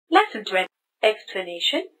Lesson 20.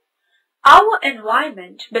 Explanation. Our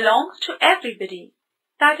environment belongs to everybody,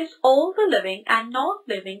 that is all the living and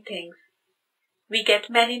non-living things. We get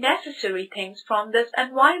many necessary things from this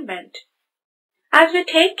environment. As we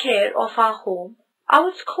take care of our home,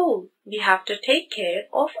 our school, we have to take care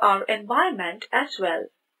of our environment as well.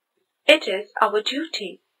 It is our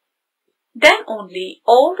duty. Then only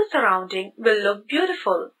all the surrounding will look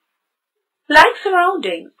beautiful. Like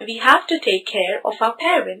surroundings, we have to take care of our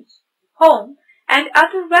parents, home, and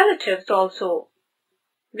other relatives also.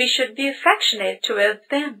 We should be affectionate towards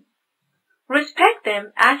them, respect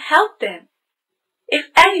them and help them. If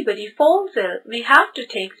anybody falls ill, we have to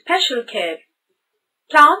take special care.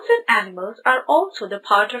 Plants and animals are also the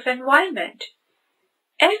part of environment.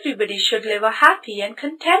 Everybody should live a happy and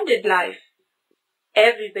contented life.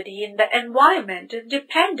 Everybody in the environment is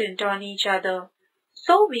dependent on each other,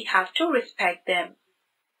 so we have to respect them.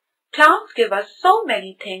 Plants give us so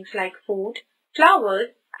many things like food, flowers,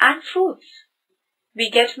 and fruits. We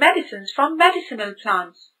get medicines from medicinal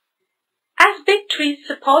plants. As big trees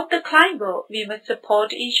support the climber, we must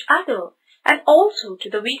support each other and also to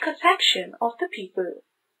the weaker section of the people.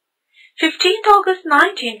 15th August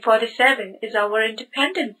 1947 is our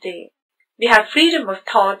Independence Day. We have freedom of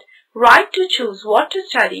thought, right to choose what to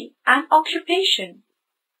study and occupation.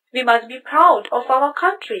 We must be proud of our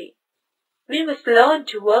country. We must learn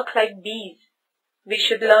to work like bees. We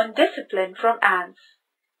should learn discipline from ants.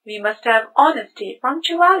 We must have honesty,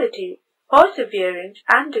 punctuality, perseverance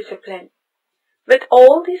and discipline. With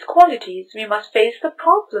all these qualities, we must face the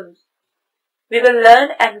problems. We will learn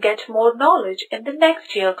and get more knowledge in the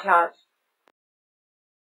next year class.